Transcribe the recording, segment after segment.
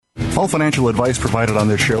All financial advice provided on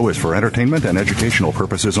this show is for entertainment and educational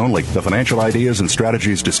purposes only. The financial ideas and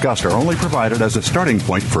strategies discussed are only provided as a starting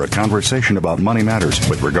point for a conversation about money matters.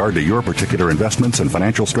 With regard to your particular investments and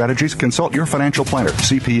financial strategies, consult your financial planner,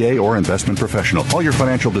 CPA, or investment professional. All your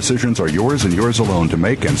financial decisions are yours and yours alone to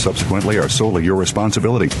make and subsequently are solely your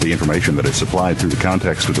responsibility. The information that is supplied through the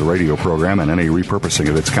context of the radio program and any repurposing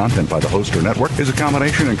of its content by the host or network is a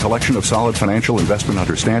combination and collection of solid financial investment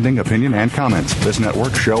understanding, opinion, and comments. This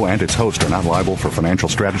network, show, and its host are not liable for financial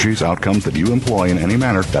strategies, outcomes that you employ in any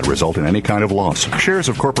manner that result in any kind of loss. Shares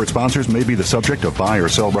of corporate sponsors may be the subject of buy or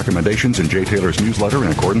sell recommendations in Jay Taylor's newsletter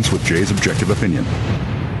in accordance with Jay's objective opinion.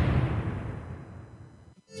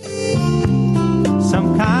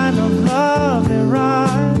 Some kind of lovely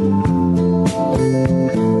ride.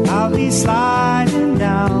 I'll be sliding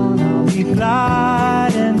down, I'll be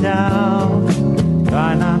gliding down.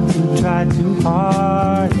 Try not to try too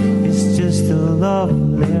hard, it's just a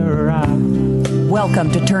lovely ride.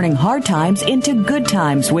 Welcome to Turning Hard Times into Good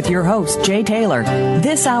Times with your host, Jay Taylor.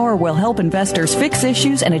 This hour will help investors fix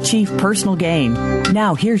issues and achieve personal gain.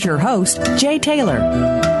 Now, here's your host, Jay Taylor.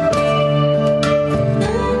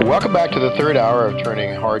 Welcome back to the third hour of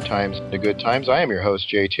Turning Hard Times into Good Times. I am your host,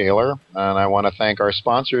 Jay Taylor, and I want to thank our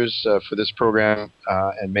sponsors for this program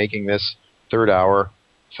and making this third hour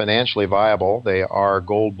financially viable. They are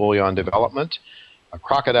Gold Bullion Development,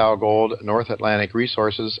 Crocodile Gold, North Atlantic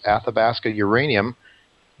Resources, Athabasca Uranium,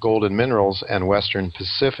 Golden Minerals, and Western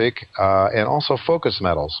Pacific, and also Focus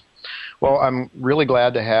Metals. Well, I'm really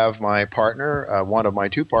glad to have my partner, one of my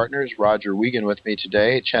two partners, Roger Wiegand, with me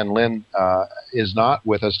today. Chen Lin is not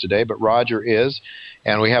with us today, but Roger is,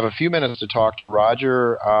 and we have a few minutes to talk to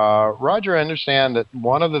Roger. Roger, I understand that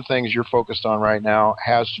one of the things you're focused on right now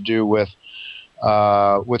has to do with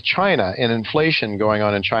China and inflation going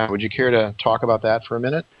on in China. Would you care to talk about that for a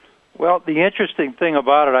minute? Well, the interesting thing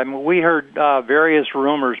about it, I mean, we heard various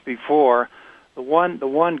rumors before. The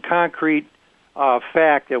one concrete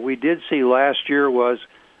fact that we did see last year was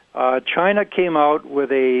China came out with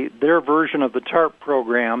their version of the TARP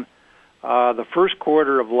program the first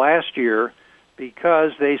quarter of last year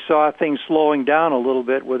because they saw things slowing down a little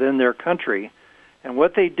bit within their country. And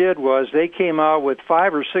what they did was they came out with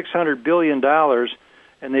 $500 or $600 billion,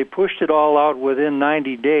 and they pushed it all out within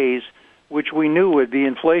 90 days, which we knew would be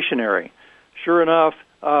inflationary. Sure enough,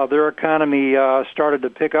 their economy started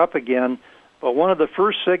to pick up again, but one of the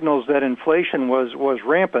first signals that inflation was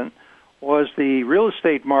rampant was the real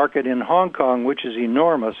estate market in Hong Kong, which is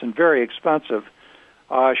enormous and very expensive,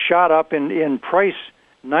 shot up in price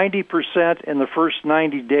 90% in the first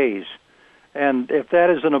 90 days. And if that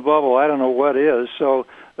isn't a bubble, I don't know what is. So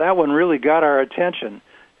that one really got our attention.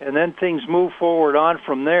 And then things moved forward on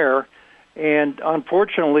from there. And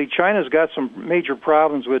unfortunately, China's got some major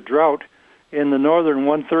problems with drought in the northern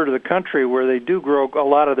one-third of the country where they do grow a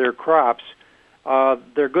lot of their crops.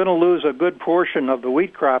 They're going to lose a good portion of the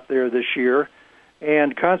wheat crop there this year.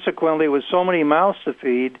 And consequently, with so many mouths to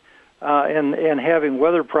feed and having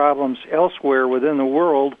weather problems elsewhere within the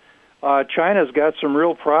world, China's got some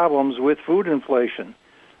real problems with food inflation.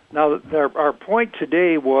 Now, our point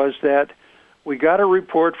today was that we got a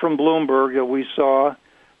report from Bloomberg that we saw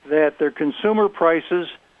that their consumer prices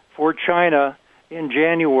for China in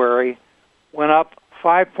January went up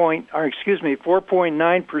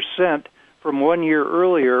 4.9% from 1 year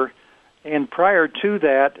earlier, and prior to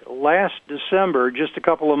that, last December, just a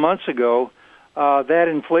couple of months ago, that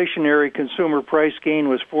inflationary consumer price gain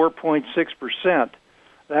was 4.6%.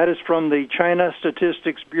 That is from the China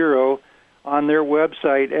Statistics Bureau on their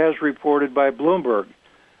website as reported by Bloomberg.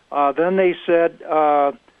 Then they said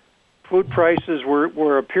food prices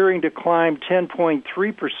were appearing to climb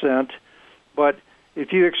 10.3%, but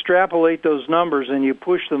if you extrapolate those numbers and you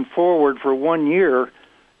push them forward for 1 year,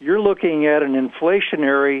 you're looking at an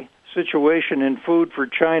inflationary situation in food for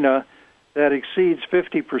China that exceeds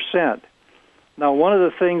 50%. Now, one of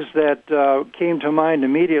the things that came to mind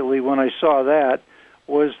immediately when I saw that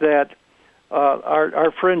was that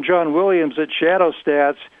our friend John Williams at Shadow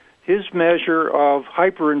Stats, his measure of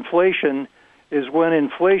hyperinflation is when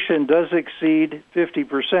inflation does exceed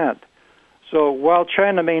 50%. So while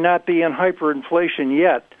China may not be in hyperinflation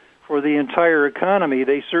yet for the entire economy,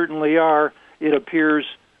 they certainly are, it appears,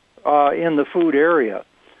 in the food area.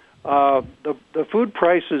 The food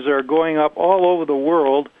prices are going up all over the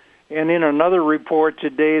world, and in another report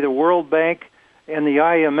today, the World Bank and the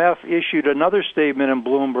IMF issued another statement in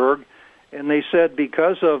Bloomberg, and they said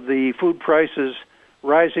because of the food prices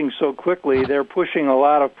rising so quickly, they're pushing a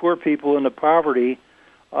lot of poor people into poverty.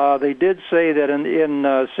 They did say that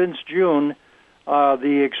since June,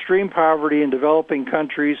 the extreme poverty in developing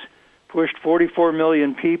countries pushed 44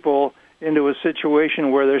 million people into a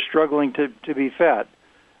situation where they're struggling to be fed.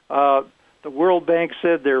 The World Bank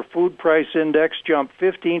said their food price index jumped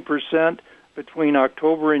 15% between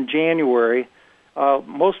October and January,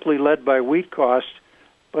 mostly led by wheat costs,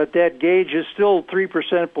 but that gauge is still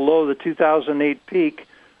 3% below the 2008 peak.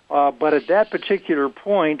 But at that particular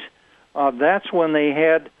point, that's when they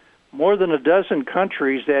had more than a dozen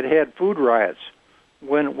countries that had food riots.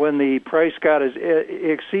 When the price got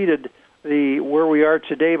exceeded where we are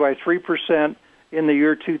today by 3% in the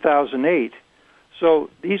year 2008. So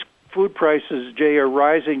these food prices, Jay, are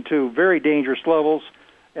rising to very dangerous levels,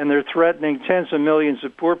 and they're threatening tens of millions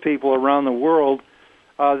of poor people around the world.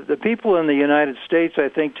 The people in the United States, I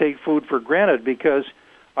think, take food for granted, because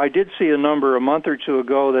I did see a number a month or two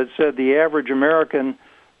ago that said the average American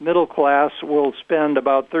middle class will spend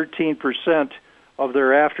about 13% of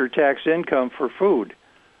their after-tax income for food.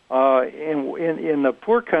 In the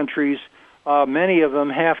poor countries, many of them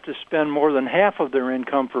have to spend more than half of their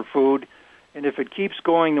income for food, and if it keeps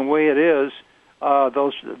going the way it is,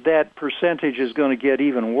 that percentage is going to get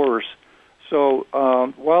even worse. So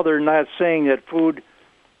while they're not saying that food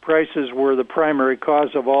prices were the primary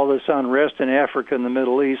cause of all this unrest in Africa and the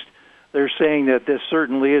Middle East, they're saying that this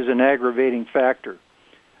certainly is an aggravating factor.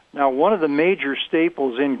 Now, one of the major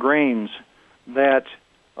staples in grains that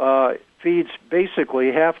feeds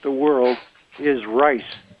basically half the world is rice.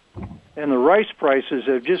 And the rice prices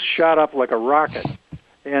have just shot up like a rocket.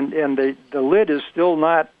 And the lid is still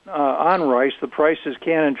not on rice. The prices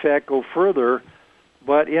can, in fact, go further.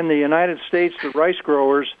 But in the United States, the rice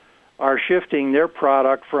growers are shifting their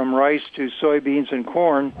product from rice to soybeans and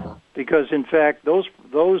corn because, in fact, those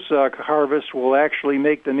harvests will actually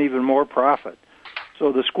make them even more profit.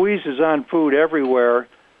 So the squeeze is on food everywhere,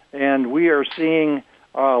 and we are seeing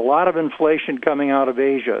a lot of inflation coming out of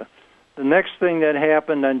Asia. The next thing that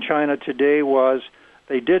happened in China today was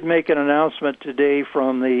they did make an announcement today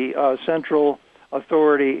from the central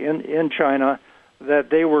authority in China that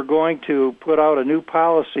they were going to put out a new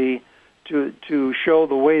policy to show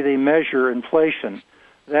the way they measure inflation.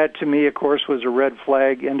 That, to me, of course, was a red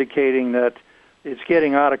flag indicating that it's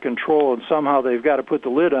getting out of control, and somehow they've got to put the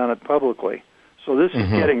lid on it publicly. So this is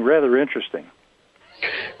getting rather interesting.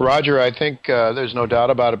 Roger, I think there's no doubt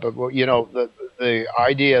about it, but the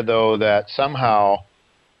idea, though, that somehow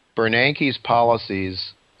Bernanke's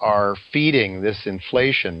policies are feeding this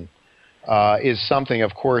inflation is something,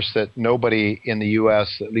 of course, that nobody in the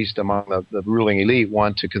U.S., at least among the ruling elite,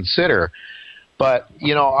 want to consider. But,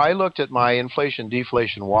 I looked at my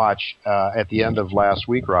inflation-deflation watch at the end of last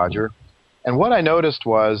week, Roger, and what I noticed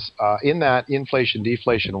was in that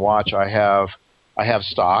inflation-deflation watch, I have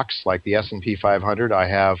stocks like the S&P 500. I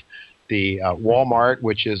have the Walmart,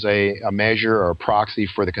 which is a measure or a proxy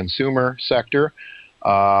for the consumer sector.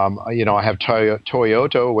 I have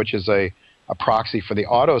Toyota, which is a proxy for the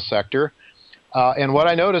auto sector. And what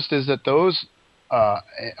I noticed is that those, I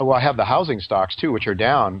have the housing stocks too, which are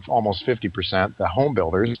down almost 50%, the home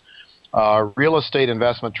builders. Real estate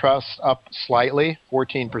investment trusts up slightly,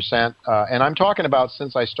 14%. And I'm talking about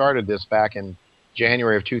since I started this back in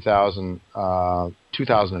January of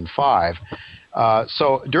 2005.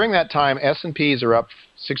 So during that time, S&Ps are up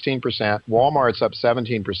 16%, Walmart's up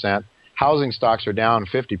 17%, housing stocks are down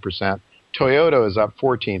 50%, Toyota is up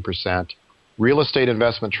 14%, real estate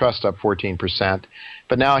investment trust up 14%.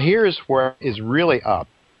 But now here's where is really up.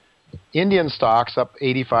 Indian stocks up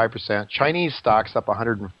 85%, Chinese stocks up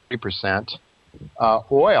 140%,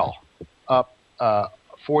 oil up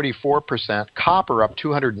 44%, copper up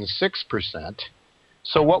 206%.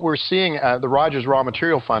 So what we're seeing, the Rogers Raw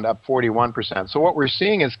Material Fund up 41%. So what we're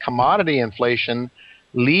seeing is commodity inflation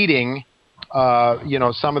leading,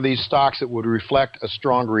 some of these stocks that would reflect a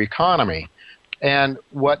stronger economy. And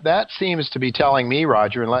what that seems to be telling me,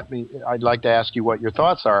 Roger, and I'd like to ask you what your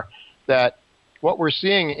thoughts are, that what we're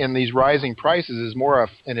seeing in these rising prices is more of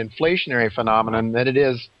an inflationary phenomenon than it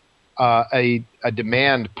is a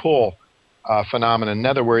demand pull phenomenon. In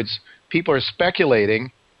other words, people are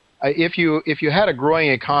speculating. If you had a growing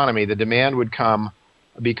economy, the demand would come,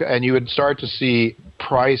 and you would start to see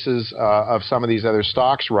prices of some of these other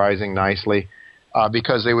stocks rising nicely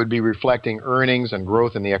because they would be reflecting earnings and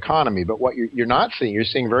growth in the economy. But what you're not seeing, you're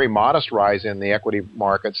seeing very modest rise in the equity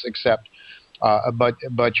markets,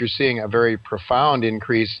 but you're seeing a very profound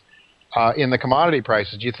increase in the commodity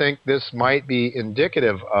prices. Do you think this might be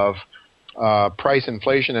indicative of price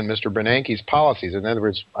inflation and Mr. Bernanke's policies? In other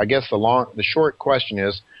words, I guess the short question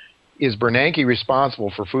is Bernanke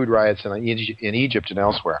responsible for food riots in Egypt and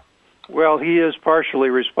elsewhere? Well, he is partially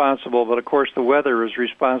responsible, but of course the weather is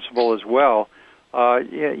responsible as well.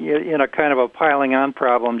 in a kind of a piling on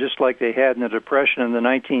problem, just like they had in the Depression in the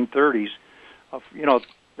 1930s.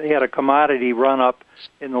 They had a commodity run up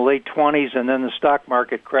in the late 20s, and then the stock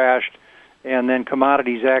market crashed, and then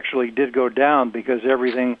commodities actually did go down because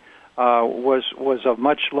everything was of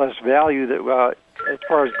much less value that, as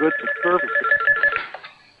far as goods and services.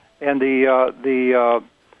 And the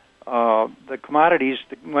commodities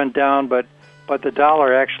went down, but the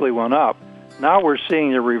dollar actually went up. Now we're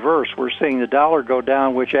seeing the reverse. We're seeing the dollar go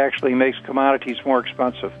down, which actually makes commodities more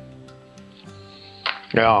expensive.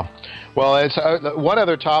 Yeah. Well, it's one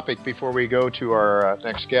other topic before we go to our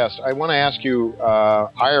next guest. I want to ask you,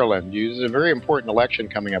 Ireland. There's a very important election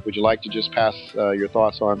coming up. Would you like to just pass your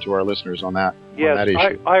thoughts on to our listeners on that? Yes, on that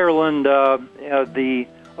issue? Ireland.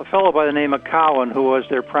 A fellow by the name of Cowan, who was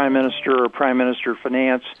their prime minister or prime minister of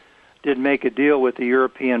finance, did make a deal with the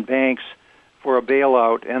European banks for a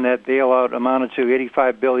bailout, and that bailout amounted to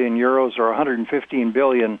 85 billion euros or 115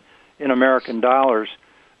 billion in American dollars.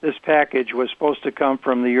 This package was supposed to come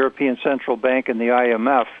from the European Central Bank and the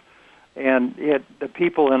IMF, and the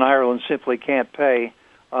people in Ireland simply can't pay.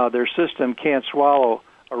 Their system can't swallow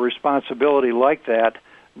a responsibility like that.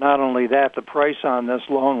 Not only that, the price on this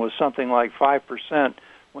loan was something like 5%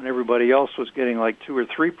 when everybody else was getting like 2 or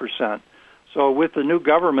 3%. So with the new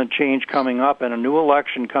government change coming up and a new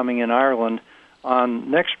election coming in Ireland on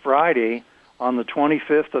next Friday, on the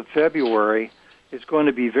 25th of February, it's going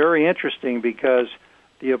to be very interesting because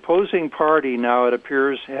the opposing party now, it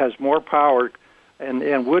appears, has more power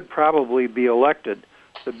and would probably be elected.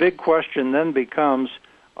 The big question then becomes,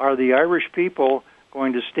 are the Irish people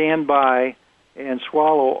going to stand by and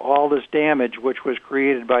swallow all this damage which was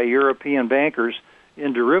created by European bankers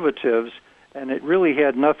in derivatives? And it really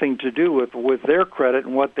had nothing to do with their credit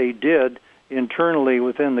and what they did internally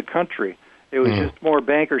within the country. It was just more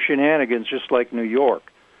banker shenanigans, just like New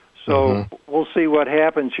York. So we'll see what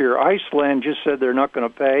happens here. Iceland just said they're not going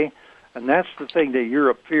to pay, and that's the thing that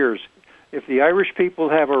Europe fears. If the Irish people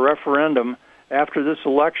have a referendum after this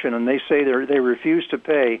election and they say they refuse to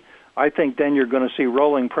pay, I think then you're going to see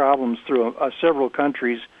rolling problems through several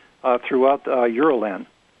countries throughout Euroland.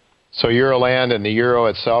 So Euroland and the euro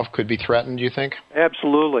itself could be threatened, do you think?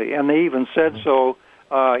 Absolutely, and they even said so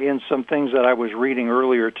in some things that I was reading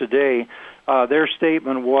earlier today. Their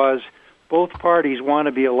statement was, both parties want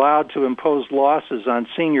to be allowed to impose losses on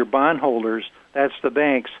senior bondholders, that's the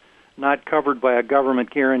banks, not covered by a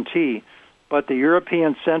government guarantee. But the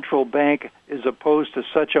European Central Bank is opposed to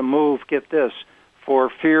such a move, get this, for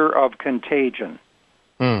fear of contagion.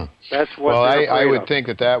 That's what I would think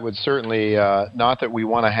that would certainly, not that we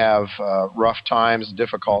want to have rough times,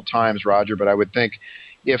 difficult times, Roger, but I would think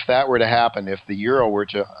if that were to happen, if the euro were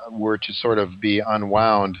to sort of be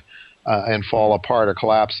unwound, and fall apart or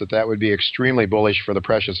collapse, that would be extremely bullish for the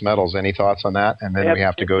precious metals. Any thoughts on that? And then we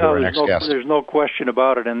have to go to our next guest. There's no question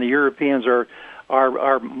about it. And the Europeans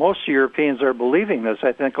most Europeans are believing this.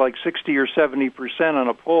 I think like 60 or 70% on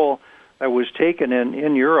a poll that was taken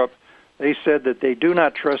in Europe, they said that they do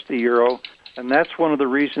not trust the euro. And that's one of the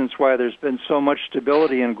reasons why there's been so much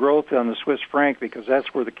stability and growth on the Swiss franc, because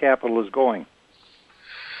that's where the capital is going.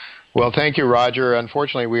 Well, thank you, Roger.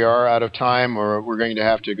 Unfortunately, we are out of time, or we're going to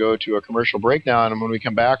have to go to a commercial breakdown. And when we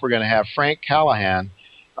come back, we're going to have Frank Callahan.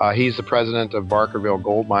 He's the president of Barkerville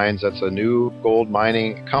Gold Mines. That's a new gold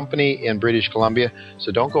mining company in British Columbia.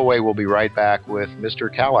 So don't go away. We'll be right back with Mr.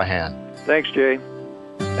 Callahan. Thanks, Jay.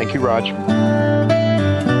 Thank you, Raj.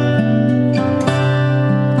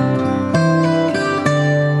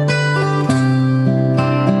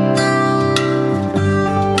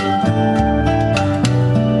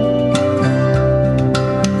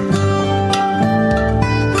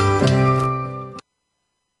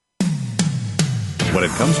 When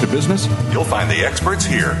it comes to business, you'll find the experts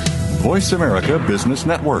here. Voice America Business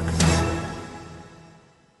Network.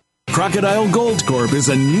 Crocodile Gold Corp is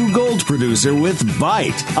a new gold producer with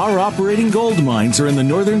Bite. Our operating gold mines are in the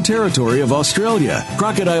Northern Territory of Australia.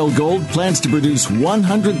 Crocodile Gold plans to produce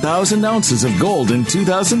 100,000 ounces of gold in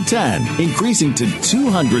 2010, increasing to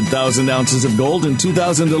 200,000 ounces of gold in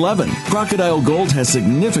 2011. Crocodile Gold has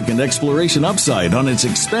significant exploration upside on its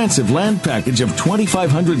expansive land package of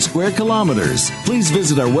 2,500 square kilometers. Please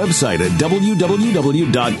visit our website at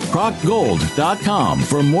www.crocgold.com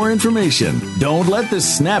for more information. Don't let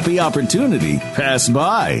this snappy opportunity pass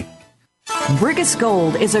by. Brigus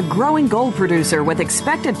Gold is a growing gold producer with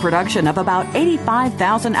expected production of about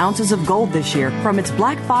 85,000 ounces of gold this year from its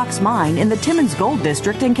Black Fox mine in the Timmins Gold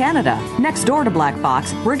District in Canada. Next door to Black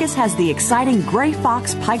Fox, Brigus has the exciting Grey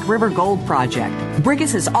Fox Pike River Gold Project.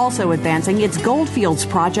 Brigus is also advancing its Goldfields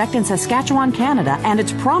project in Saskatchewan, Canada, and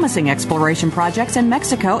its promising exploration projects in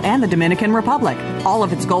Mexico and the Dominican Republic. All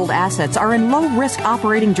of its gold assets are in low-risk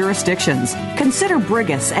operating jurisdictions. Consider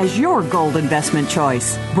Brigus as your gold investment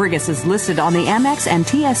choice. Brigus is listed on the Amex and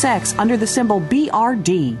TSX under the symbol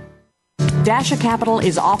BRD. Dasha Capital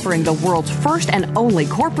is offering the world's first and only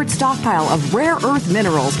corporate stockpile of rare earth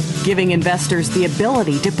minerals, giving investors the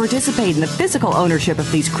ability to participate in the physical ownership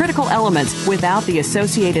of these critical elements without the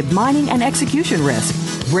associated mining and execution risk.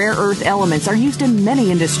 Rare earth elements are used in many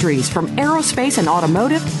industries, from aerospace and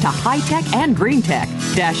automotive to high-tech and green tech.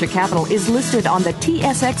 Dasha Capital is listed on the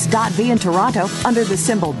TSX.V in Toronto under the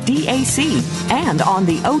symbol DAC and on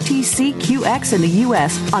the OTCQX in the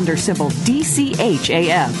U.S. under symbol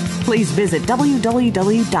DCHAF. Please visit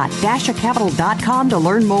www.dashacapital.com to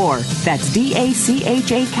learn more. That's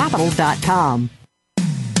DACHAcapital.com.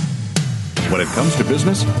 When it comes to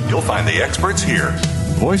business, you'll find the experts here.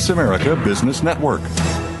 Voice America Business Network.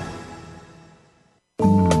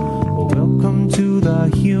 Welcome to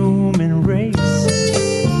the human race.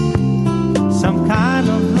 Some kind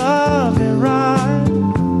of love and ride.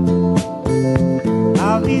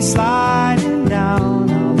 I'll be sliding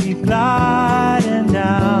down, I'll be gliding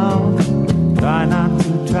down. Try not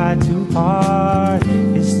to try too hard,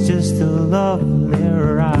 it's just a lovely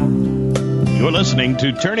ride. You're listening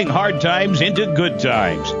to Turning Hard Times into Good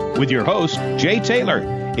Times with your host, Jay Taylor.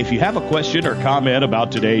 If you have a question or comment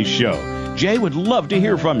about today's show, Jay would love to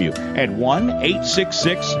hear from you at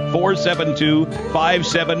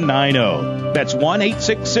 1-866-472-5790. That's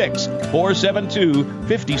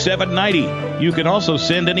 1-866-472-5790. You can also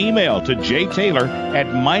send an email to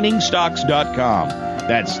jtaylor@miningstocks.com.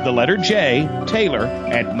 That's the letter J, Taylor,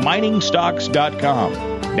 @miningstocks.com.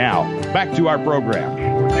 Now, back to our program.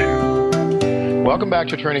 Welcome back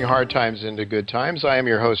to Turning Hard Times into Good Times. I am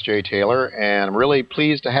your host, Jay Taylor, and I'm really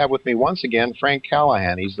pleased to have with me once again Frank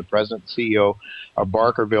Callahan. He's the president and CEO of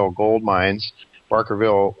Barkerville Gold Mines.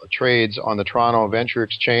 Barkerville trades on the Toronto Venture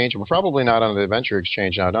Exchange. Well, probably not under the Venture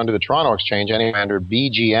Exchange now. Under the Toronto Exchange, anyway, under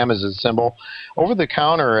BGM is its symbol. Over the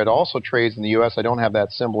counter, it also trades in the U.S. I don't have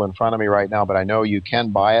that symbol in front of me right now, but I know you can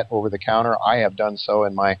buy it over the counter. I have done so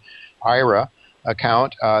in my IRA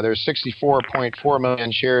account. There's 64.4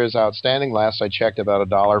 million shares outstanding. Last I checked, about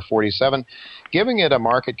 $1.47, giving it a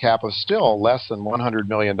market cap of still less than $100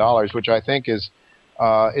 million, which I think is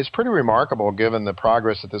pretty remarkable given the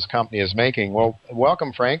progress that this company is making. Well,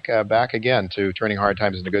 welcome, Frank, back again to Turning Hard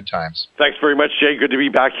Times into Good Times. Thanks very much, Jay. Good to be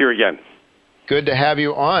back here again. Good to have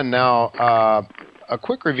you on. Now, a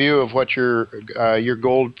quick review of what your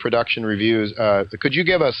gold production reviews. Could you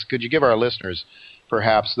give our listeners,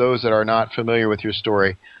 perhaps those that are not familiar with your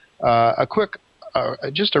story, a quick,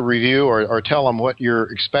 just a review, or tell them what you're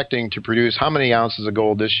expecting to produce, how many ounces of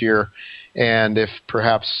gold this year, and if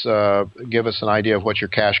perhaps give us an idea of what your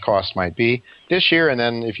cash cost might be this year, and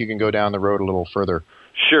then if you can go down the road a little further.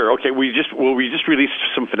 Sure. Okay. We just released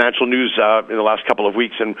some financial news in the last couple of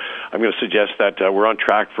weeks, and I'm going to suggest that we're on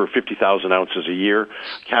track for 50,000 ounces a year.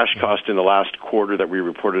 Cash cost in the last quarter that we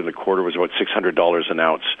reported in the quarter was about $600 an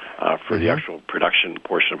ounce for the actual production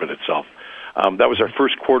portion of it itself. That was our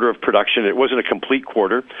first quarter of production. It wasn't a complete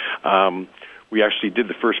quarter. We actually did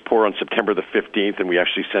the first pour on September the 15th, and we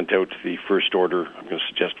actually sent out the first order, I'm going to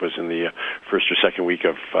suggest was in the first or second week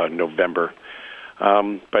of November.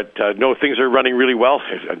 But no, things are running really well.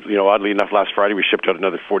 You know, oddly enough, last Friday we shipped out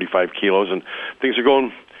another 45 kilos, and things are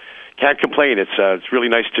going. Can't complain. It's really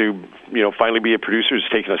nice to finally be a producer. It's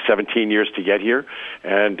taken us 17 years to get here,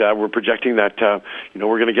 and we're projecting that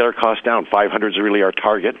we're going to get our costs down. 500 is really our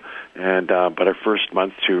target, and but our first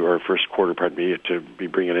quarter, to be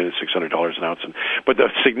bringing in $600 an ounce. But the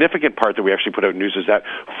significant part that we actually put out in news is that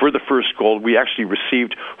for the first gold, we actually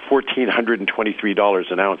received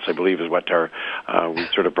 $1,423 an ounce, I believe, is what we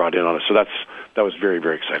sort of brought in on it. So that was very,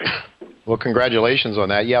 very exciting. Well, congratulations on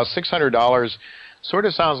that. Yeah, $600 sort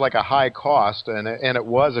of sounds like a high cost, and it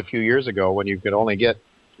was a few years ago when you could only get,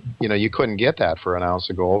 you couldn't get that for an ounce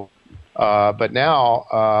of gold. But now,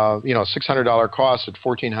 $600 cost at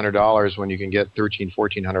 $1,400 when you can get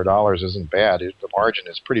 $1,400 isn't bad. The margin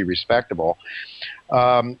is pretty respectable.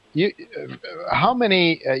 You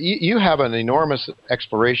have an enormous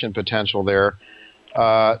exploration potential there.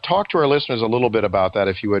 Talk to our listeners a little bit about that,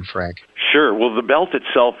 if you would, Frank. Sure. Well, the belt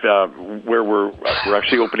itself, where we're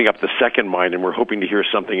actually opening up the second mine, and we're hoping to hear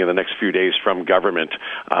something in the next few days from government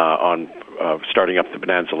on starting up the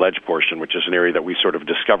Bonanza Ledge portion, which is an area that we sort of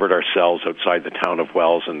discovered ourselves outside the town of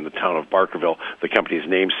Wells and the town of Barkerville, the company's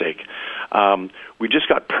namesake. We just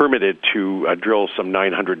got permitted to drill some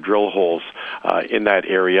 900 drill holes in that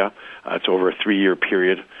area. It's over a 3-year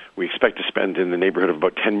period. We expect to spend in the neighborhood of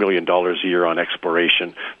about $10 million a year on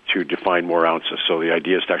exploration to define more ounces. So the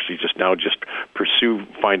idea is to actually just pursue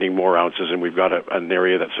finding more ounces, and we've got an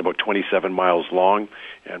area that's about 27 miles long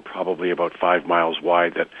and probably about 5 miles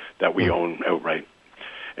wide that we own outright.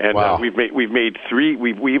 And wow.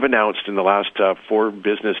 We've announced in the last 4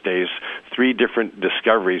 business days 3 different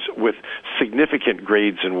discoveries with significant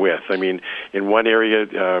grades and width. I mean, in one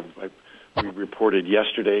area we reported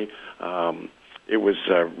yesterday. It was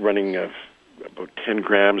running about 10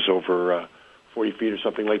 grams over 40 feet or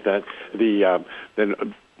something like that. Just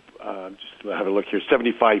have a look here.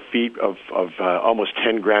 75 feet of almost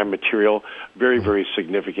 10-gram material, very, very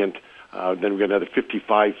significant. Then we've got another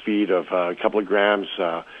 55 feet of a couple of grams.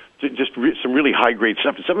 Some really high-grade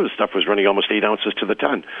stuff. Some of the stuff was running almost 8 ounces to the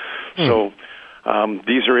ton. So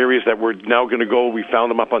these are areas that we're now going to go. We found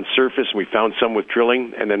them up on surface, and we found some with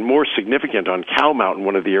drilling. And then more significant on Cow Mountain,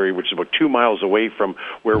 one of the areas which is about 2 miles away from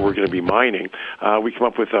where we're going to be mining, we come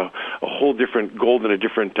up with a whole different gold and a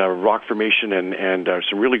different rock formation and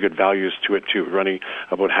some really good values to it, too, running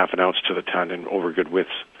about half an ounce to the ton and over good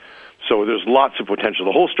widths. So there's lots of potential.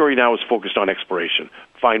 The whole story now is focused on exploration.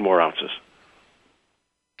 Find more ounces.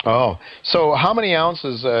 Oh, so how many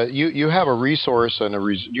ounces? You have a resource and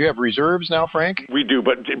do you have reserves now, Frank? We do,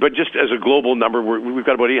 but just as a global number, we've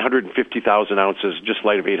got about 850,000 ounces, just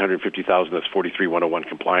light of 850,000. That's 43-101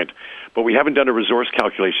 compliant. But we haven't done a resource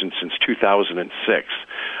calculation since 2006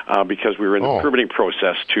 because we were in the permitting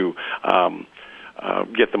process to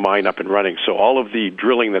get the mine up and running. So all of the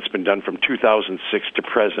drilling that's been done from 2006 to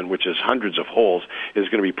present, which is hundreds of holes, is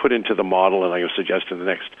going to be put into the model, and I'm going to suggest in the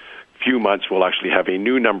next few months we'll actually have a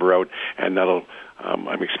new number out, and that'll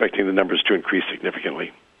I'm expecting the numbers to increase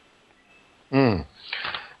significantly. 5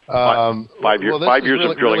 years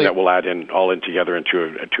of drilling that will add all in together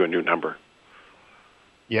into a new number.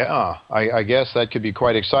 Yeah, I guess that could be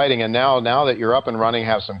quite exciting. And now that you're up and running,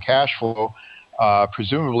 have some cash flow,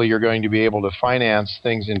 presumably you're going to be able to finance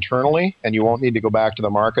things internally, and you won't need to go back to the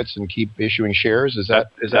markets and keep issuing shares. Is that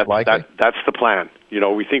likely? That's the plan.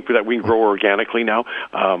 We think that we can grow organically now,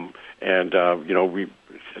 we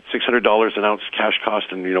at $600 an ounce cash cost,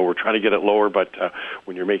 and we're trying to get it lower. But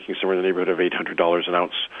when you're making somewhere in the neighborhood of $800 an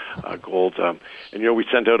ounce gold, we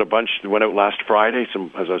sent out a bunch. Went out last Friday.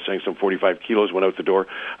 As I was saying, some 45 kilos went out the door.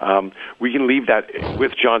 We can leave that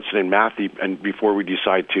with Johnson and Matthey, and before we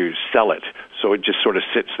decide to sell it. So it just sort of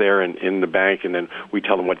sits there in the bank, and then we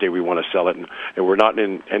tell them what day we want to sell it, and we're not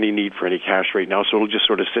in any need for any cash right now. So it'll just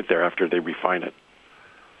sort of sit there after they refine it.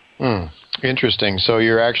 Interesting. So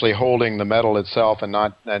you're actually holding the metal itself and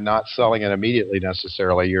not selling it immediately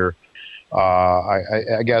necessarily. You're,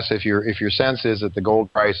 I guess if your sense is that the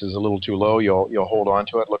gold price is a little too low, you'll hold on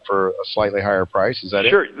to it, look for a slightly higher price. Is that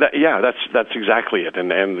sure? It? That's exactly it.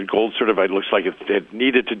 And the gold sort of, it looks like it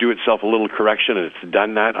needed to do itself a little correction, and it's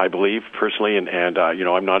done that, I believe personally. And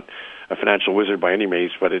I'm not a financial wizard by any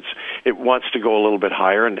means, but it wants to go a little bit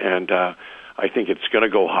higher, and I think it's going to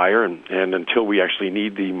go higher, and until we actually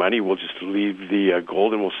need the money, we'll just leave the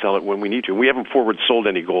gold and we'll sell it when we need to. And we haven't forward sold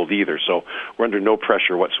any gold either, so we're under no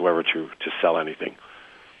pressure whatsoever to sell anything.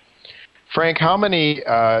 Frank, how many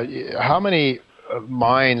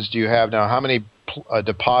mines do you have now? How many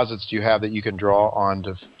deposits do you have that you can draw on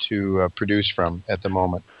to produce from at the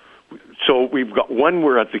moment? So we've got one.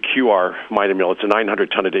 We're at the QR mine and mill. It's a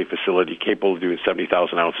 900-ton-a-day facility capable of doing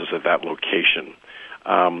 70,000 ounces at that location.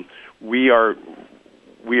 We are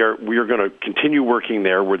going to continue working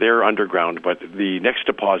there. We're there underground, but the next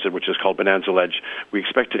deposit, which is called Bonanza Ledge, we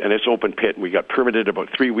expect to, and it's open pit. We got permitted about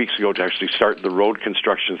 3 weeks ago to actually start the road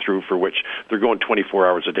construction through, for which they're going 24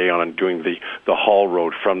 hours a day on and doing the haul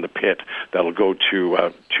road from the pit that'll go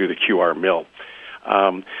to the QR mill.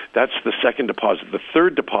 That's the second deposit. The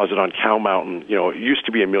third deposit on Cow Mountain, it used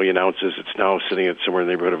to be 1 million ounces. It's now sitting at somewhere in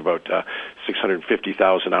the neighborhood of about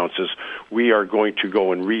 650,000 ounces. We are going to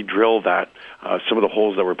go and re-drill that. Some of the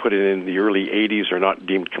holes that were put in the early 80s are not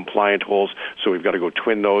deemed compliant holes, so we've got to go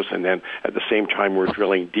twin those, and then at the same time we're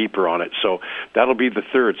drilling deeper on it. So that'll be the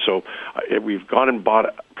third. So we've gone and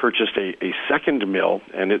purchased a second mill,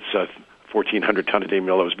 and it's 1,400-ton-a-day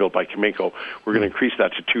mill that was built by Caminco. We're going to increase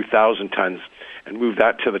that to 2,000 tons and move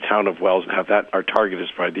that to the town of Wells and have that, our target is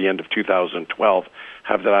by the end of 2012,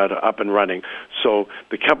 have that up and running. So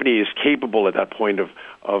the company is capable at that point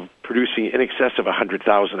of producing in excess of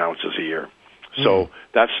 100,000 ounces a year. So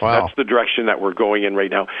that's the direction that we're going in right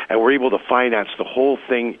now, and we're able to finance the whole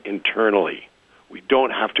thing internally. We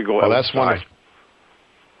don't have to go outside.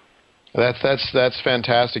 That's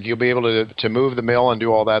fantastic. You'll be able to move the mill and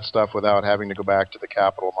do all that stuff without having to go back to the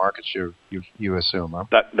capital markets. You assume, huh?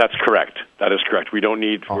 That's correct. That is correct. We don't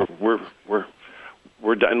need.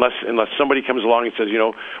 We're done, unless somebody comes along and says,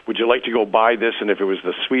 would you like to go buy this? And if it was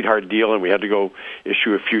the sweetheart deal and we had to go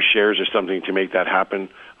issue a few shares or something to make that happen,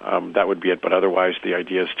 that would be it. But otherwise, the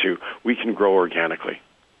idea is we can grow organically.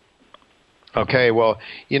 Okay, well,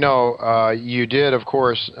 you did, of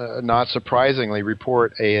course, not surprisingly,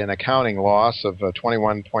 report an accounting loss of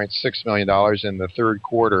 $21.6 million in the third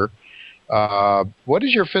quarter. What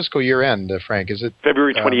is your fiscal year end, Frank? Is it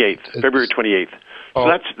February 28th? February 28th. So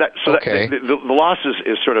the loss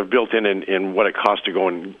is sort of built in what it costs to go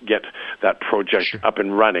and get that project up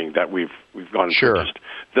and running that we've gone and purchased.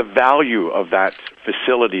 The value of that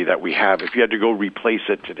facility that we have, if you had to go replace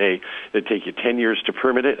it today, it'd take you 10 years to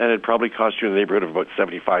permit it, and it'd probably cost you in the neighborhood of about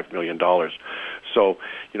 $75 million. So,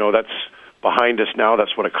 that's behind us now.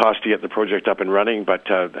 That's what it costs to get the project up and running, but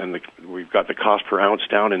we've got the cost per ounce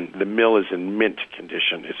down, and the mill is in mint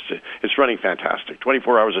condition. It's running fantastic,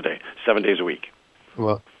 24 hours a day, 7 days a week.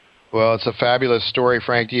 Well, it's a fabulous story,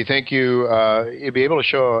 Frank. Do you think you'll be able to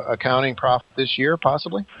show accounting profit this year,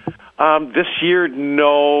 possibly? This year,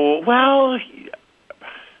 no. Well,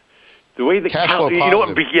 the way the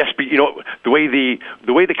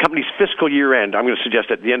the way the company's fiscal year end, I'm going to suggest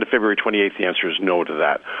at the end of February 28th, the answer is no to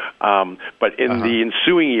that. But in the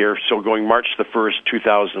ensuing year, so going March the 1st,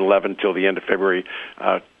 2011 till the end of February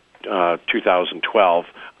 2012,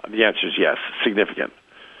 the answer is yes, significant.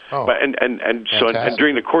 Oh, but and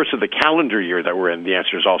during the course of the calendar year that we're in, the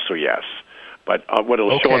answer is also yes. But what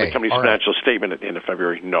it'll show on the company's financial statement at the end of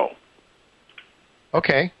February, no.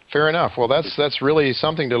 Okay, fair enough. Well, that's really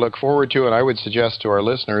something to look forward to, and I would suggest to our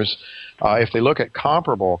listeners, if they look at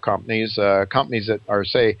comparable companies, companies that are,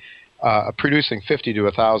 say, producing 50 to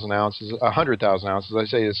 1,000 ounces, 100,000 ounces, I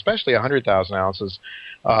say especially 100,000 ounces.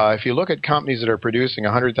 If you look at companies that are producing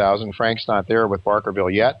 100,000, Frank's not there with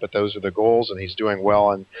Barkerville yet, but those are the goals, and he's doing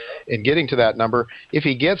well in getting to that number. If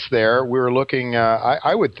he gets there, we're looking,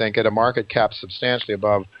 I would think, at a market cap substantially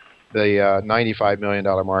above the $95 million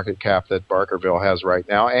market cap that Barkerville has right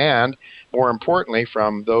now, and more importantly,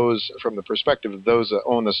 from the perspective of those that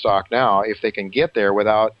own the stock now, if they can get there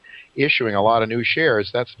without issuing a lot of new shares,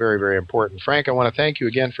 that's very, very important. Frank, I want to thank you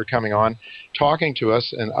again for coming on, talking to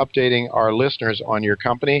us, and updating our listeners on your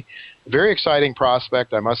company. Very exciting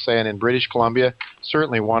prospect, I must say, and in British Columbia,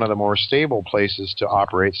 certainly one of the more stable places to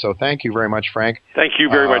operate. So thank you very much, Frank. Thank you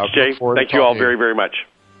very much, Jay. Thank you all very, very much.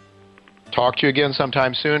 Talk to you again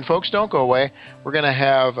sometime soon. Folks, don't go away. We're going to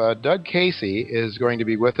have Doug Casey is going to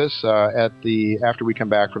be with us after we come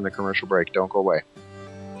back from the commercial break. Don't go away.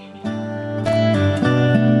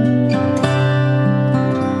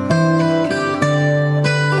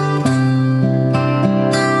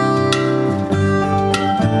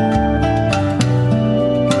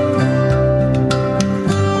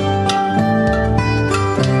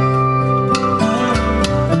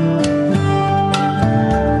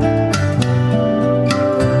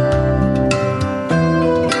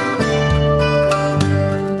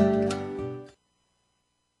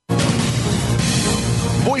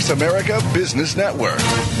 America Business Network,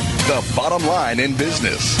 the bottom line in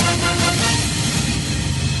business.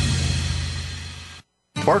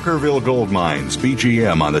 Barkerville Gold Mines,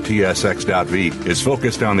 BGM on the TSX.V, is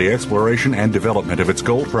focused on the exploration and development of its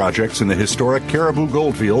gold projects in the historic Caribou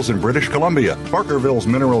Goldfields in British Columbia. Barkerville's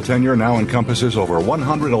mineral tenure now encompasses over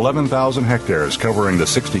 111,000 hectares, covering the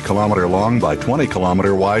 60-kilometer-long by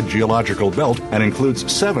 20-kilometer-wide geological belt, and includes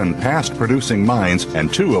 7 past-producing mines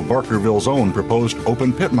and 2 of Barkerville's own proposed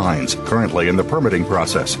open-pit mines, currently in the permitting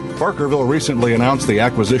process. Barkerville recently announced the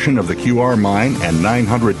acquisition of the QR mine and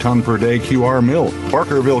 900-ton-per-day QR mill.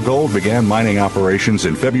 Barkerville Gold began mining operations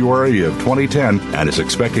in February of 2010 and is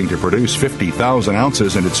expecting to produce 50,000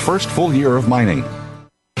 ounces in its first full year of mining.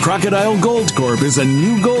 Crocodile Gold Corp is a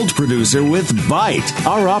new gold producer with Byte.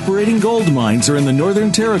 Our operating gold mines are in the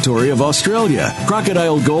Northern Territory of Australia.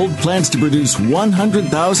 Crocodile Gold plans to produce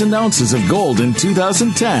 100,000 ounces of gold in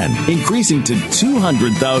 2010, increasing to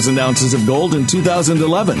 200,000 ounces of gold in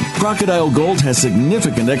 2011. Crocodile Gold has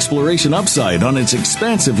significant exploration upside on its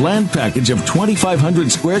expansive land package of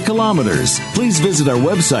 2,500 square kilometers. Please visit our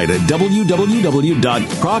website at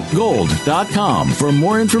www.crocgold.com for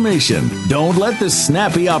more information. Don't let this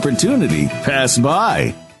snappy opportunity pass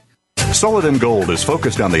by. Solid Gold is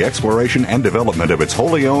focused on the exploration and development of its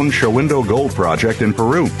wholly owned Shahuindo Gold Project in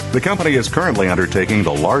Peru. The company is currently undertaking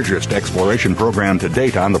the largest exploration program to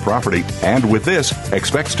date on the property, and with this,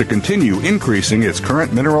 expects to continue increasing its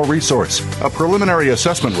current mineral resource. A preliminary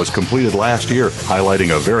assessment was completed last year,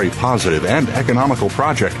 highlighting a very positive and economical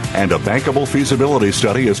project, and a bankable feasibility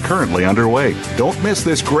study is currently underway. Don't miss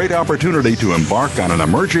this great opportunity to embark on an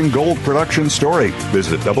emerging gold production story.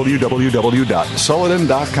 Visit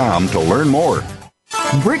www.solidin.com to learn more.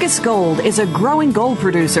 Brigus Gold is a growing gold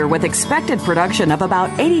producer with expected production of about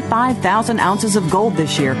 85,000 ounces of gold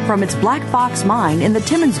this year from its Black Fox mine in the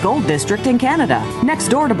Timmins Gold District in Canada. Next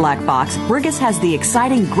door to Black Fox, Brigus has the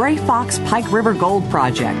exciting Grey Fox Pike River Gold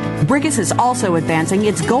Project. Brigus is also advancing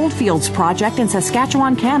its Goldfields project in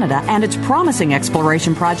Saskatchewan, Canada, and its promising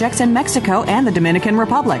exploration projects in Mexico and the Dominican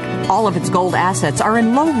Republic. All of its gold assets are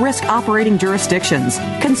in low-risk operating jurisdictions.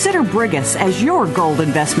 Consider Brigus as your gold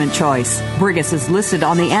investment choice. Brigus is listed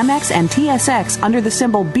on the Amex and TSX under the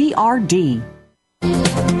symbol BRD.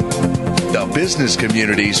 The business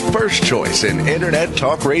community's first choice in Internet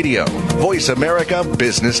Talk Radio. Voice America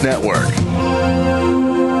Business Network.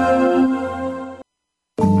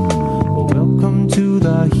 Welcome to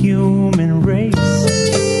the human race.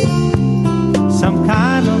 Some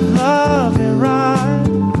kind of love and ride.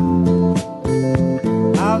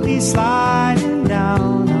 I'll be sliding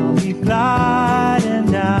down, I'll be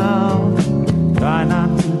gliding down. Try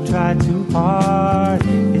not to try too hard.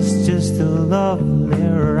 It's just a lovely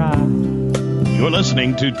ride. You're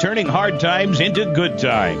listening to Turning Hard Times into Good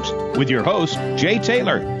Times with your host, Jay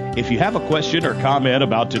Taylor. If you have a question or comment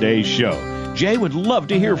about today's show, Jay would love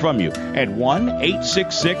to hear from you at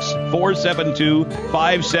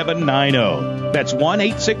 1-866-472-5790. That's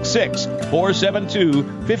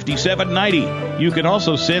 1-866-472-5790. You can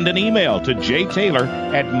also send an email to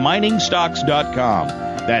jtaylor@miningstocks.com.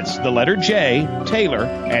 That's the letter J, Taylor,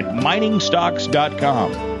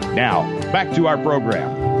 @miningstocks.com. Now, back to our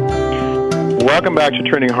program. Welcome back to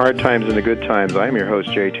Turning Hard Times into Good Times. I'm your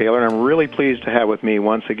host, Jay Taylor, and I'm really pleased to have with me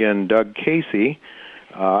once again Doug Casey.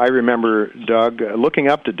 I remember Doug, looking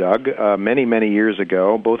up to Doug many, many years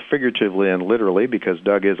ago, both figuratively and literally, because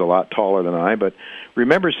Doug is a lot taller than I, but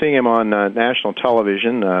remember seeing him on national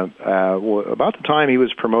television about the time he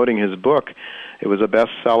was promoting his book. It was a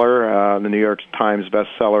bestseller, the New York Times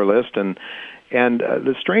bestseller list, and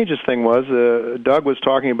the strangest thing was Doug was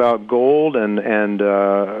talking about gold, and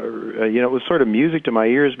it was sort of music to my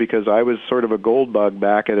ears because I was sort of a gold bug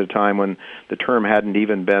back at a time when the term hadn't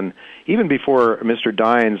even before Mr.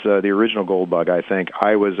 Dines, the original gold bug, I think,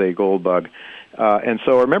 I was a gold bug. And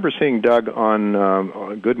so I remember seeing Doug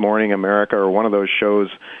on Good Morning America or one of those shows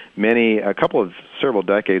several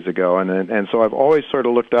decades ago, and so I've always sort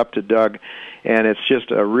of looked up to Doug, and it's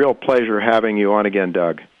just a real pleasure having you on again,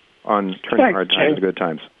 Doug, on Turning Hard Times to Good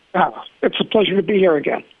Times. It's a pleasure to be here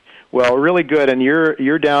again. Well, really good, and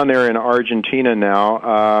you're down there in Argentina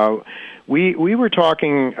now. We were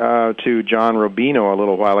talking to John Rubino a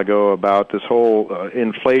little while ago about this whole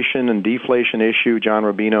inflation and deflation issue. John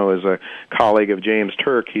Rubino is a colleague of James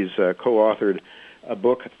Turk. He's co-authored a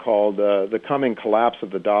book called The Coming Collapse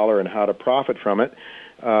of the Dollar and How to Profit from It.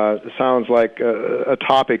 Sounds like a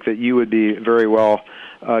topic that you would be very well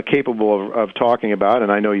capable of talking about,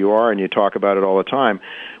 and I know you are, and you talk about it all the time.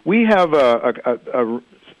 We have a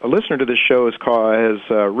listener to this show has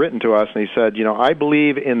written to us, and he said, I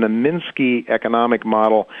believe in the Minsky economic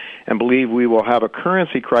model and believe we will have a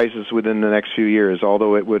currency crisis within the next few years,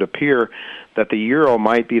 although it would appear that the euro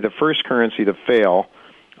might be the first currency to fail.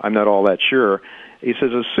 I'm not all that sure. He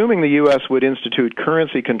says, assuming the U.S. would institute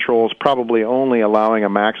currency controls, probably only allowing a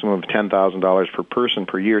maximum of $10,000 per person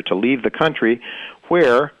per year to leave the country,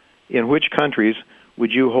 in which countries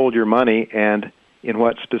would you hold your money and in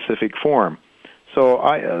what specific form? So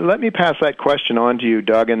let me pass that question on to you,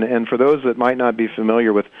 Doug, and for those that might not be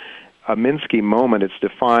familiar with a Minsky moment, it's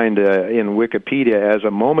defined in Wikipedia as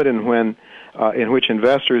a moment in which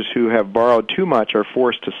investors who have borrowed too much are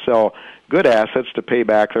forced to sell good assets to pay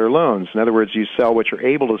back their loans. In other words, you sell what you're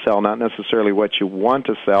able to sell, not necessarily what you want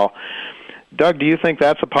to sell. Doug, do you think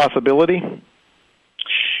that's a possibility?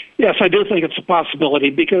 Yes, I do think it's a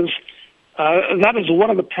possibility because that is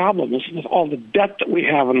one of the problems with all the debt that we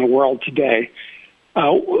have in the world today.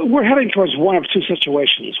 We're heading towards one of two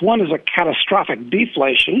situations. One is a catastrophic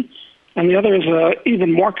deflation, and the other is a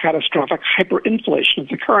even more catastrophic hyperinflation of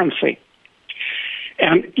the currency.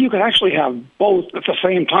 And you can actually have both at the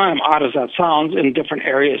same time, odd as that sounds, in different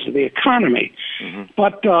areas of the economy. Mm-hmm.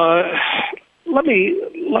 But let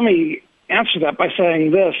me answer that by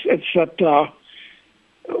saying this. It's that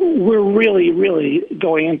we're really, really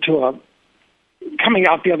going into coming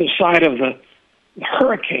out the other side of the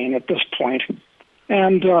hurricane at this point.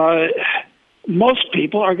 And most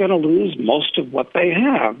people are going to lose most of what they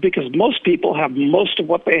have because most people have most of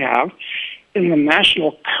what they have in the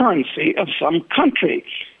national currency of some country.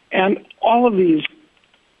 And all of these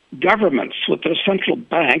governments with their central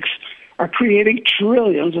banks are creating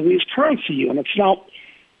trillions of these currency units. Now,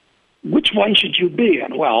 which one should you be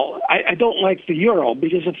in? Well, I don't like the euro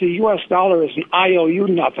because if the U.S. dollar is an IOU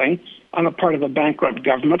nothing on the part of a bankrupt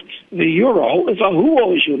government, the euro is a who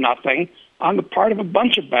owes you nothing on the part of a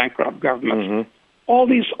bunch of bankrupt governments. Mm-hmm. All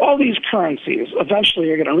these currencies eventually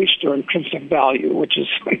are going to reach their intrinsic value, which is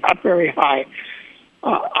not very high.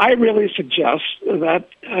 I really suggest that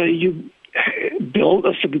you build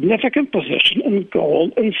a significant position in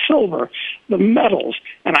gold and silver, the metals.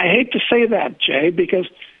 And I hate to say that, Jay, because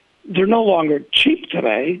they're no longer cheap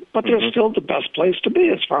today, but they're still the best place to be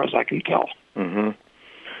as far as I can tell. Mm-hmm.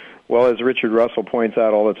 Well, as Richard Russell points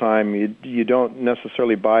out all the time, you don't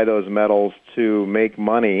necessarily buy those metals to make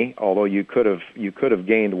money, although you could have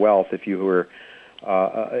gained wealth if you were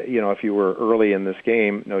if you were early in this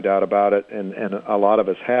game, no doubt about it, and a lot of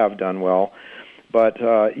us have done well. But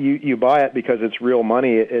you buy it because it's real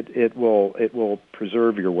money. It will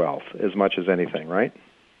preserve your wealth as much as anything, right?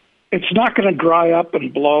 It's not going to dry up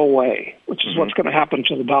and blow away, which is what's going to happen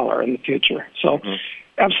to the dollar in the future. So,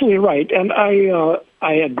 absolutely right. And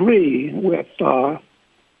I agree with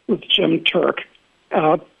Jim Turk.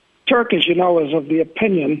 Turk, as you know, is of the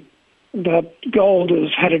opinion that gold is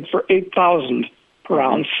headed for 8,000 per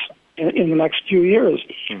ounce in the next few years.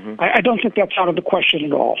 I don't think that's out of the question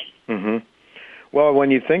at all. Well,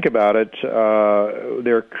 when you think about it,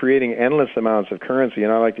 they're creating endless amounts of currency,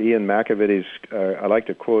 and I like Ian McAvity's. I like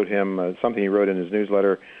to quote him something he wrote in his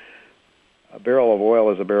newsletter: "A barrel of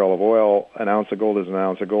oil is a barrel of oil. An ounce of gold is an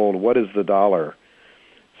ounce of gold. What is the dollar?"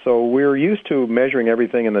 So we're used to measuring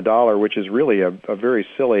everything in the dollar, which is really a very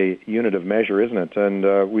silly unit of measure, isn't it?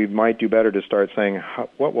 And we might do better to start saying,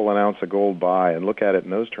 what will an ounce of gold buy, and look at it in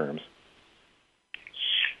those terms.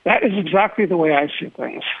 That is exactly the way I see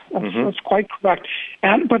things. That's quite correct.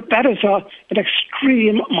 But that is an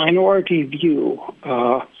extreme minority view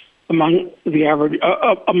among the average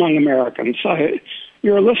among Americans.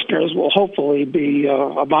 Your listeners will hopefully be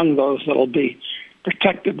among those that will be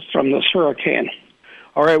protected from this hurricane.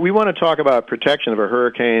 All right, we want to talk about protection of a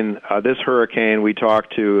hurricane. This hurricane, we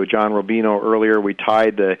talked to John Rubino earlier. We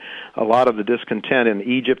tied a lot of the discontent in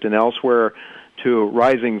Egypt and elsewhere to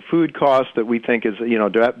rising food costs that we think is,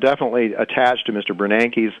 definitely attached to Mr.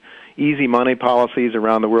 Bernanke's easy money policies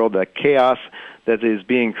around the world, the chaos that is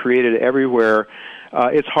being created everywhere.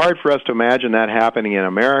 It's hard for us to imagine that happening in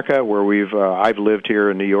America, where I've lived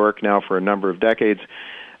here in New York now for a number of decades.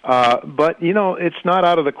 But, it's not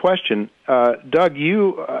out of the question. Doug,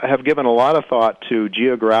 you have given a lot of thought to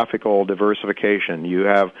geographical diversification. You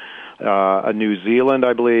have a New Zealand,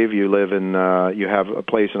 I believe. You have a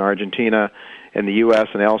place in Argentina, in the U.S.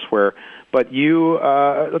 and elsewhere. But you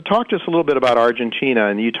talked to us a little bit about Argentina,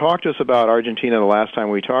 and you talked to us about Argentina the last time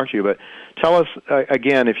we talked to you. But tell us,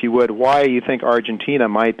 again, if you would, why you think Argentina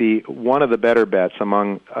might be one of the better bets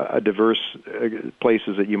among diverse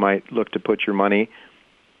places that you might look to put your money.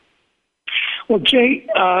 Well, Jay,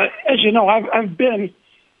 as you know, I've been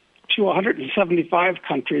to 175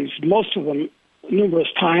 countries, most of them numerous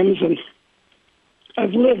times, and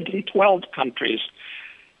I've lived in 12 countries.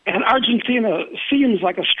 And Argentina seems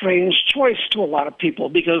like a strange choice to a lot of people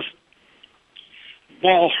because they've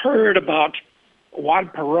all heard about Juan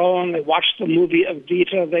Perón, they watched the movie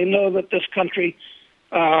Evita, they know that this country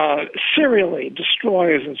serially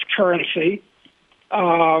destroys its currency,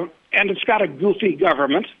 and it's got a goofy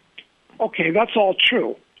government. Okay, that's all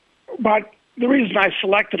true. But the reason I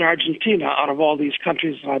selected Argentina out of all these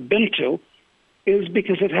countries that I've been to is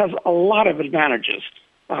because it has a lot of advantages.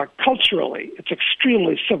 Culturally, it's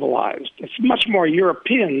extremely civilized. It's much more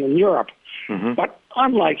European than Europe. But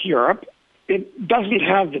unlike Europe, it doesn't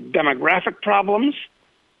have the demographic problems.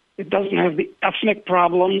 It doesn't have the ethnic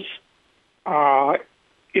problems.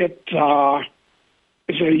 It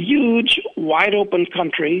is a huge, wide-open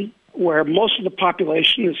country where most of the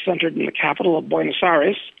population is centered in the capital of Buenos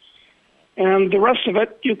Aires. and the rest of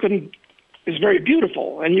it is very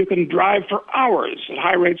beautiful, and you can drive for hours at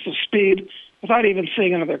high rates of speed without even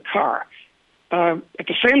seeing another car. At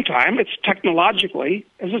the same time, it's technologically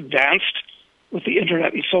as advanced with the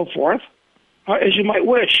internet and so forth as you might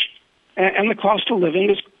wish, and the cost of living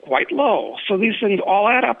is quite low. So these things all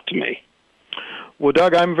add up to me. Well,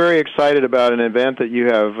 Doug, I'm very excited about an event that you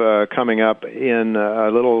have coming up in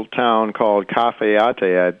a little town called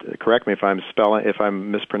Cafayate. Correct me if I'm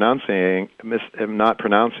not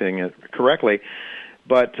pronouncing it correctly.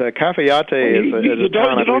 But Cafayate is a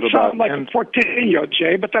town. You don't sound like a Porteño,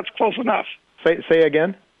 Jay, but that's close enough. Say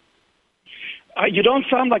again. You don't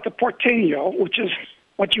sound like a Porteño, which is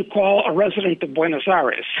what you call a resident of Buenos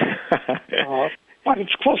Aires. But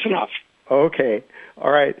it's close enough. Okay.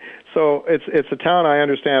 All right. So it's a town, I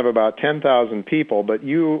understand, of about 10,000 people, but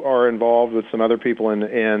you are involved with some other people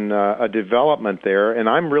in a development there, and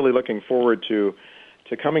I'm really looking forward to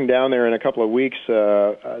coming down there in a couple of weeks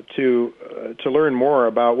to learn more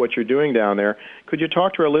about what you're doing down there. Could you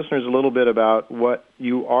talk to our listeners a little bit about what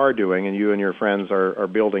you are doing and you and your friends are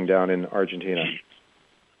building down in Argentina?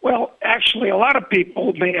 Well, actually, a lot of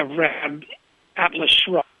people may have read Atlas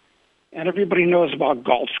Shrugged, and everybody knows about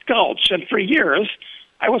Galt's Gulch. And for years,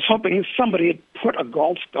 I was hoping somebody had put a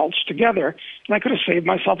Galt's Gulch together, and I could have saved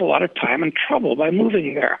myself a lot of time and trouble by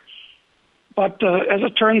moving there. But as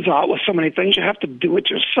it turns out, with so many things, you have to do it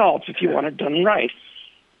yourself if you want it done right.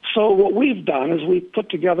 So what we've done is we've put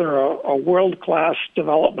together a world-class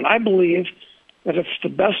development. I believe that it's the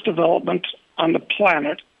best development on the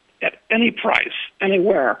planet at any price,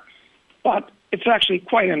 anywhere. But it's actually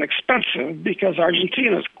quite inexpensive because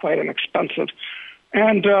Argentina is quite inexpensive.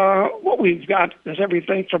 And what we've got is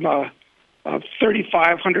everything from a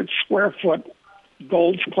 3,500 square foot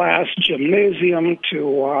Gold's class gymnasium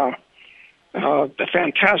to a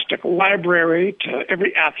fantastic library to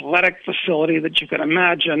every athletic facility that you can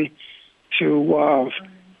imagine to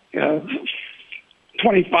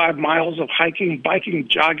 25 miles of hiking, biking,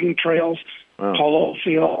 jogging trails, polo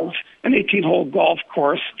fields, an 18-hole golf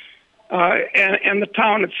course. And the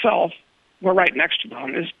town itself, we're right next to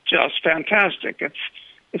town, is just fantastic.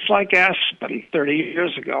 It's like Aspen 30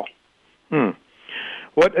 years ago.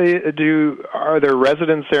 What are there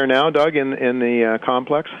residents there now, Doug, in the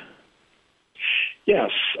complex?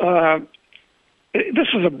 Yes. This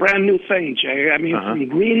is a brand new thing, Jay. I mean, from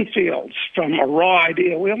green fields, from a raw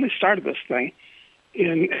idea. We only started this thing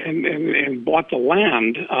and bought the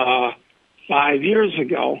land 5 years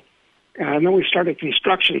ago. And then we started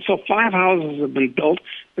construction. So 5 houses have been built,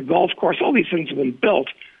 the golf course, all these things have been built.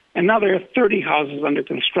 And now there are 30 houses under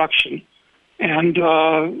construction. And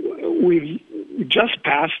we've just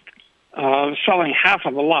passed selling half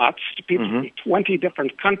of the lots to people from 20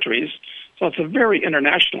 different countries. So it's a very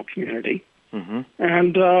international community. And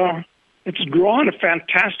it's drawn a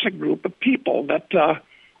fantastic group of people that,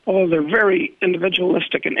 although they're very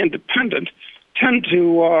individualistic and independent, tend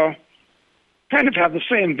to kind of have the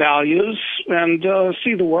same values and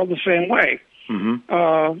see the world the same way.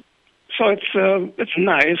 So it's a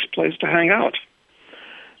nice place to hang out.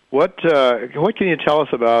 What can you tell us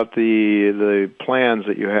about the plans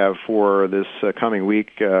that you have for this coming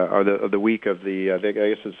week, or the week of I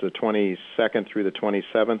guess it's the 22nd through the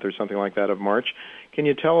 27th or something like that of March? Can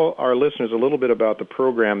you tell our listeners a little bit about the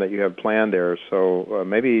program that you have planned there? So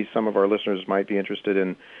maybe some of our listeners might be interested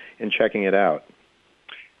in checking it out.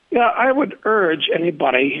 Yeah, I would urge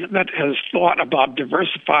anybody that has thought about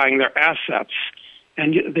diversifying their assets,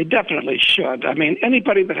 and they definitely should. I mean,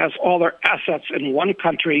 anybody that has all their assets in one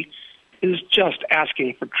country is just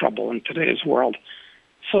asking for trouble in today's world.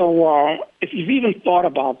 So if you've even thought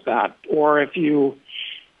about that, or if you...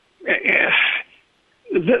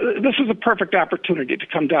 this is a perfect opportunity to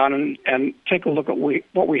come down and take a look at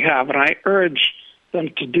what we have, and I urge them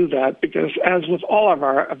to do that, because as with all of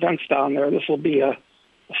our events down there, this will be a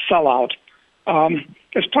sellout.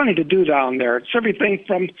 There's plenty to do down there. It's everything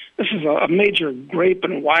from, this is a major grape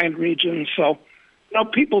and wine region, so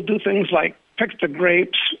people do things like pick the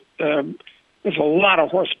grapes. There's a lot of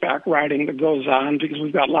horseback riding that goes on because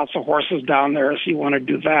we've got lots of horses down there, so you want to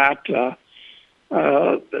do that.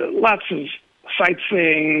 Lots of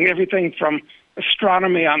sightseeing, everything from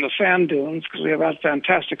astronomy on the sand dunes, because we have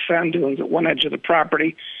fantastic sand dunes at one edge of the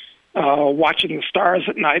property, watching the stars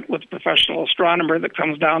at night with a professional astronomer that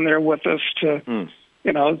comes down there with us, to,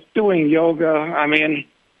 doing yoga. I mean,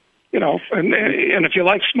 and if you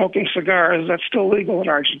like smoking cigars, that's still legal in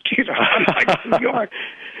Argentina, unlike New York.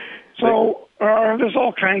 So there's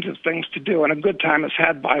all kinds of things to do, and a good time is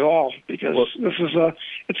had by all, because this is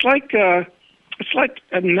it's like a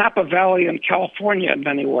Napa Valley in California in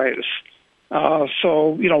many ways.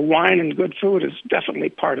 So, wine and good food is definitely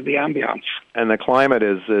part of the ambiance. And the climate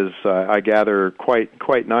is I gather,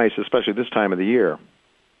 quite nice, especially this time of the year.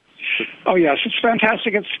 Oh yes, it's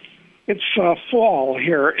fantastic. It's fall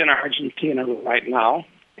here in Argentina right now.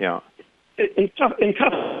 Yeah. In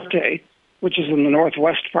Cafete, which is in the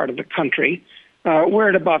northwest part of the country, we're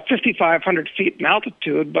at about 5,500 feet in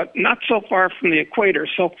altitude, but not so far from the equator.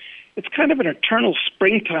 So it's kind of an eternal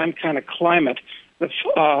springtime kind of climate that's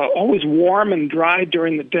always warm and dry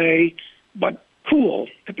during the day, but cool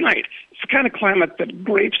at night. It's the kind of climate that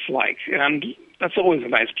grapes like, and that's always a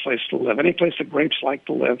nice place to live. Any place that grapes like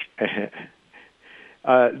to live.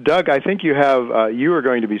 Doug, I think you are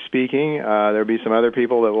going to be speaking. There'll be some other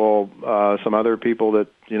people that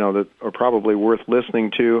that are probably worth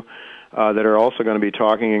listening to, that are also going to be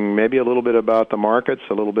talking maybe a little bit about the markets,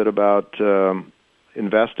 a little bit about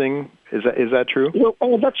investing. Is that true? Well,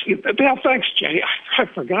 thanks, Jay. I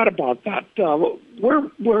forgot about that.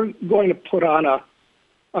 We're going to put on a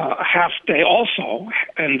half day also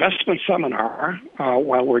investment seminar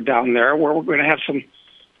while we're down there, where we're going to have some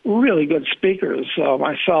really good speakers.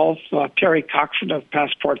 Myself, Terry Coxon of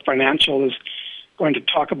Passport Financial is going to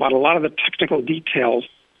talk about a lot of the technical details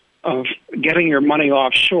of getting your money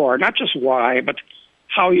offshore, not just why, but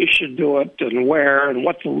how you should do it and where and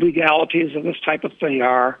what the legalities of this type of thing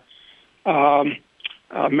are.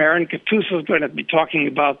 Marin Katusa is going to be talking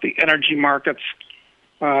about the energy markets.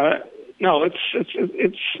 No,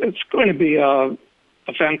 it's going to be a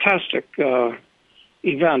fantastic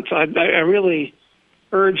event. I really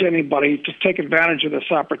urge anybody to take advantage of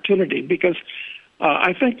this opportunity, because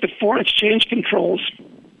I think the foreign exchange controls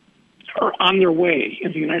are on their way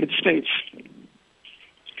in the United States.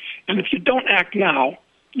 And if you don't act now,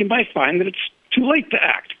 you might find that it's too late to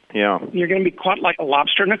act. Yeah. You're going to be caught like a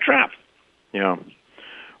lobster in a trap. Yeah.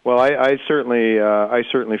 Well, I certainly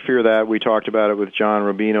fear that. We talked about it with John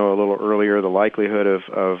Rubino a little earlier, the likelihood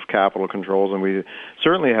of capital controls, and we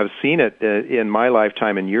certainly have seen it in my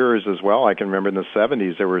lifetime and yours as well. I can remember in the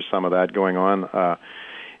 70s there was some of that going on.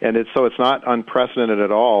 And it's not unprecedented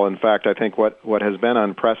at all. In fact, I think what has been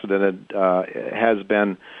unprecedented has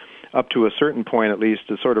been, up to a certain point at least,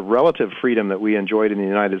 the sort of relative freedom that we enjoyed in the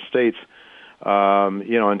United States,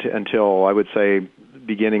 until I would say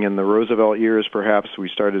beginning in the Roosevelt years, perhaps, we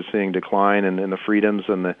started seeing decline in the freedoms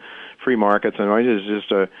and the free markets, and it is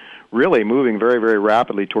just really moving very, very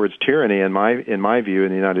rapidly towards tyranny in my view in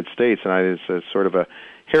the United States. And it's a sort of a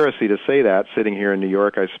heresy to say that, sitting here in New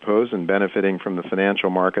York, I suppose, and benefiting from the financial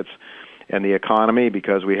markets and the economy,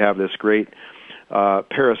 because we have this great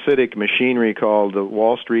parasitic machinery called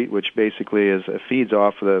Wall Street, which basically feeds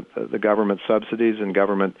off the government subsidies and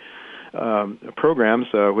government programs,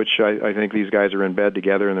 which I think these guys are in bed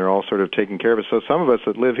together, and they're all sort of taking care of it. So some of us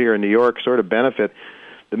that live here in New York sort of benefit.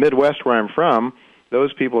 The Midwest, where I'm from,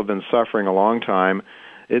 those people have been suffering a long time.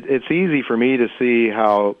 It's easy for me to see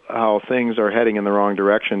how things are heading in the wrong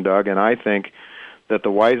direction, Doug, and I think that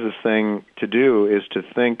the wisest thing to do is to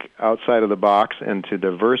think outside of the box and to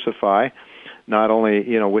diversify, not only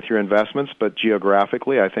with your investments, but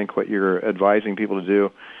geographically. I think what you're advising people to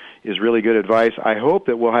do is really good advice. I hope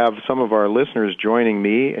that we'll have some of our listeners joining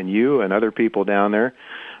me and you and other people down there.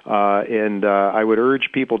 And I would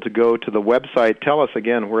urge people to go to the website. Tell us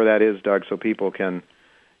again where that is, Doug, so people can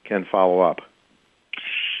follow up.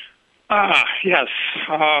 Yes.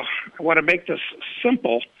 I want to make this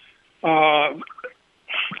simple. I'm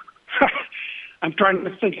trying to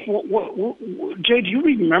think. Jay, do you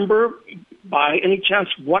remember by any chance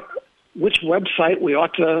which website we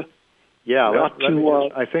ought to? Yeah,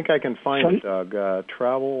 I think I can find it, Doug.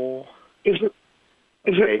 Travel. Is it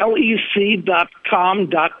lec.com.ar?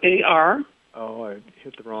 Oh, I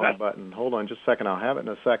hit the wrong button. Hold on just a second. I'll have it in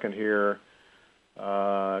a second here.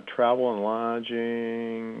 Travel and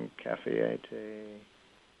lodging, Cafe.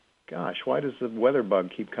 Gosh, why does the weather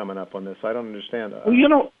bug keep coming up on this? I don't understand.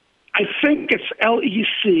 Well, I think it's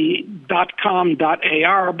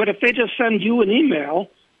lec.com.ar, but if they just send you an email,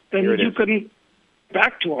 then you can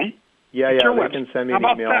back to them. Yeah, they can send me an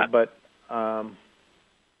email, but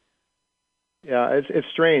it's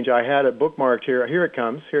strange. I had it bookmarked here. Here it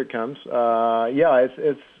comes. It's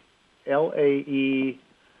LAE.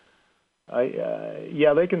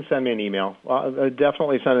 They can send me an email.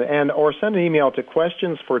 Definitely send it, or send an email to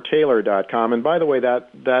questionsfortaylor.com. And by the way, that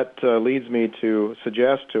leads me to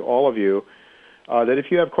suggest to all of you that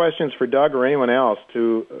if you have questions for Doug or anyone else,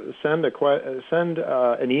 to send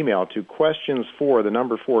an email to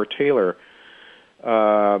questionsfor4Taylor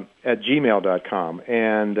at gmail.com,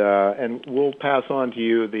 and we'll pass on to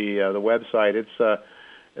you the website. It's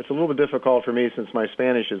it's a little bit difficult for me since my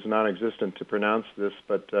Spanish is non-existent to pronounce this,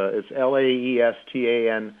 but it's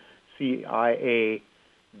LAESTANCIAD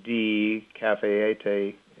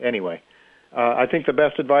Cafeete. Anyway, I think the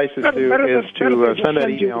best advice is to send that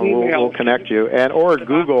email. We'll connect you, and or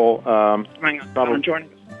Google. I'm joining.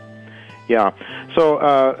 Yeah. So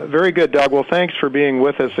very good, Doug. Well, thanks for being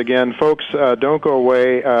with us again. Folks, don't go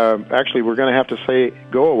away. Actually, we're going to have to say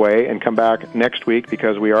go away and come back next week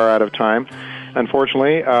because we are out of time,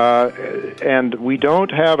 unfortunately. And we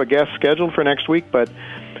don't have a guest scheduled for next week, but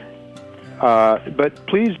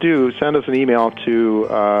please do send us an email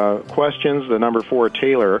to questions, the number 4,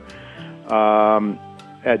 Taylor,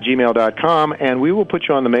 at gmail.com, and we will put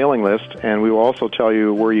you on the mailing list, and we will also tell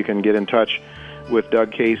you where you can get in touch with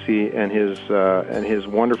Doug Casey and his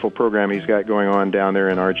wonderful program he's got going on down there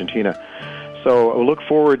in Argentina. So we'll look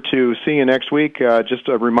forward to seeing you next week. Just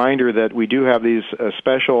a reminder that we do have these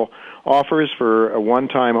special offers for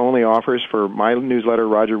one-time only offers for my newsletter,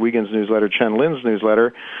 Roger Wiegand's newsletter, Chen Lin's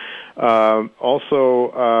newsletter.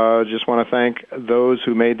 Also, just want to thank those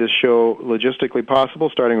who made this show logistically possible,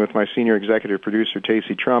 starting with my senior executive producer,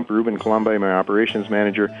 Tacey Trump, Ruben Colombe, my operations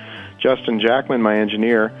manager, Justin Jackman, my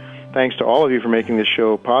engineer. Thanks to all of you for making this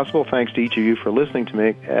show possible. Thanks to each of you for listening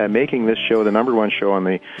to making this show the number 1 show on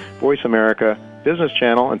the Voice America Business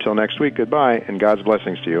Channel. Until next week, goodbye, and God's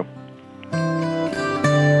blessings to you.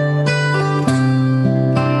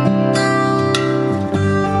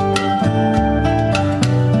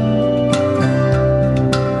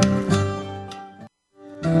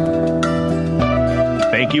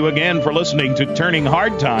 Thank you again for listening to Turning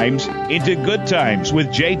Hard Times into Good Times with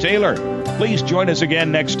Jay Taylor. Please join us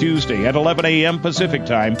again next Tuesday at 11 a.m. Pacific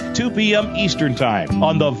Time, 2 p.m. Eastern Time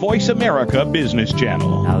on the Voice America Business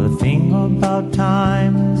Channel. Now the thing about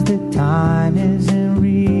time is that time is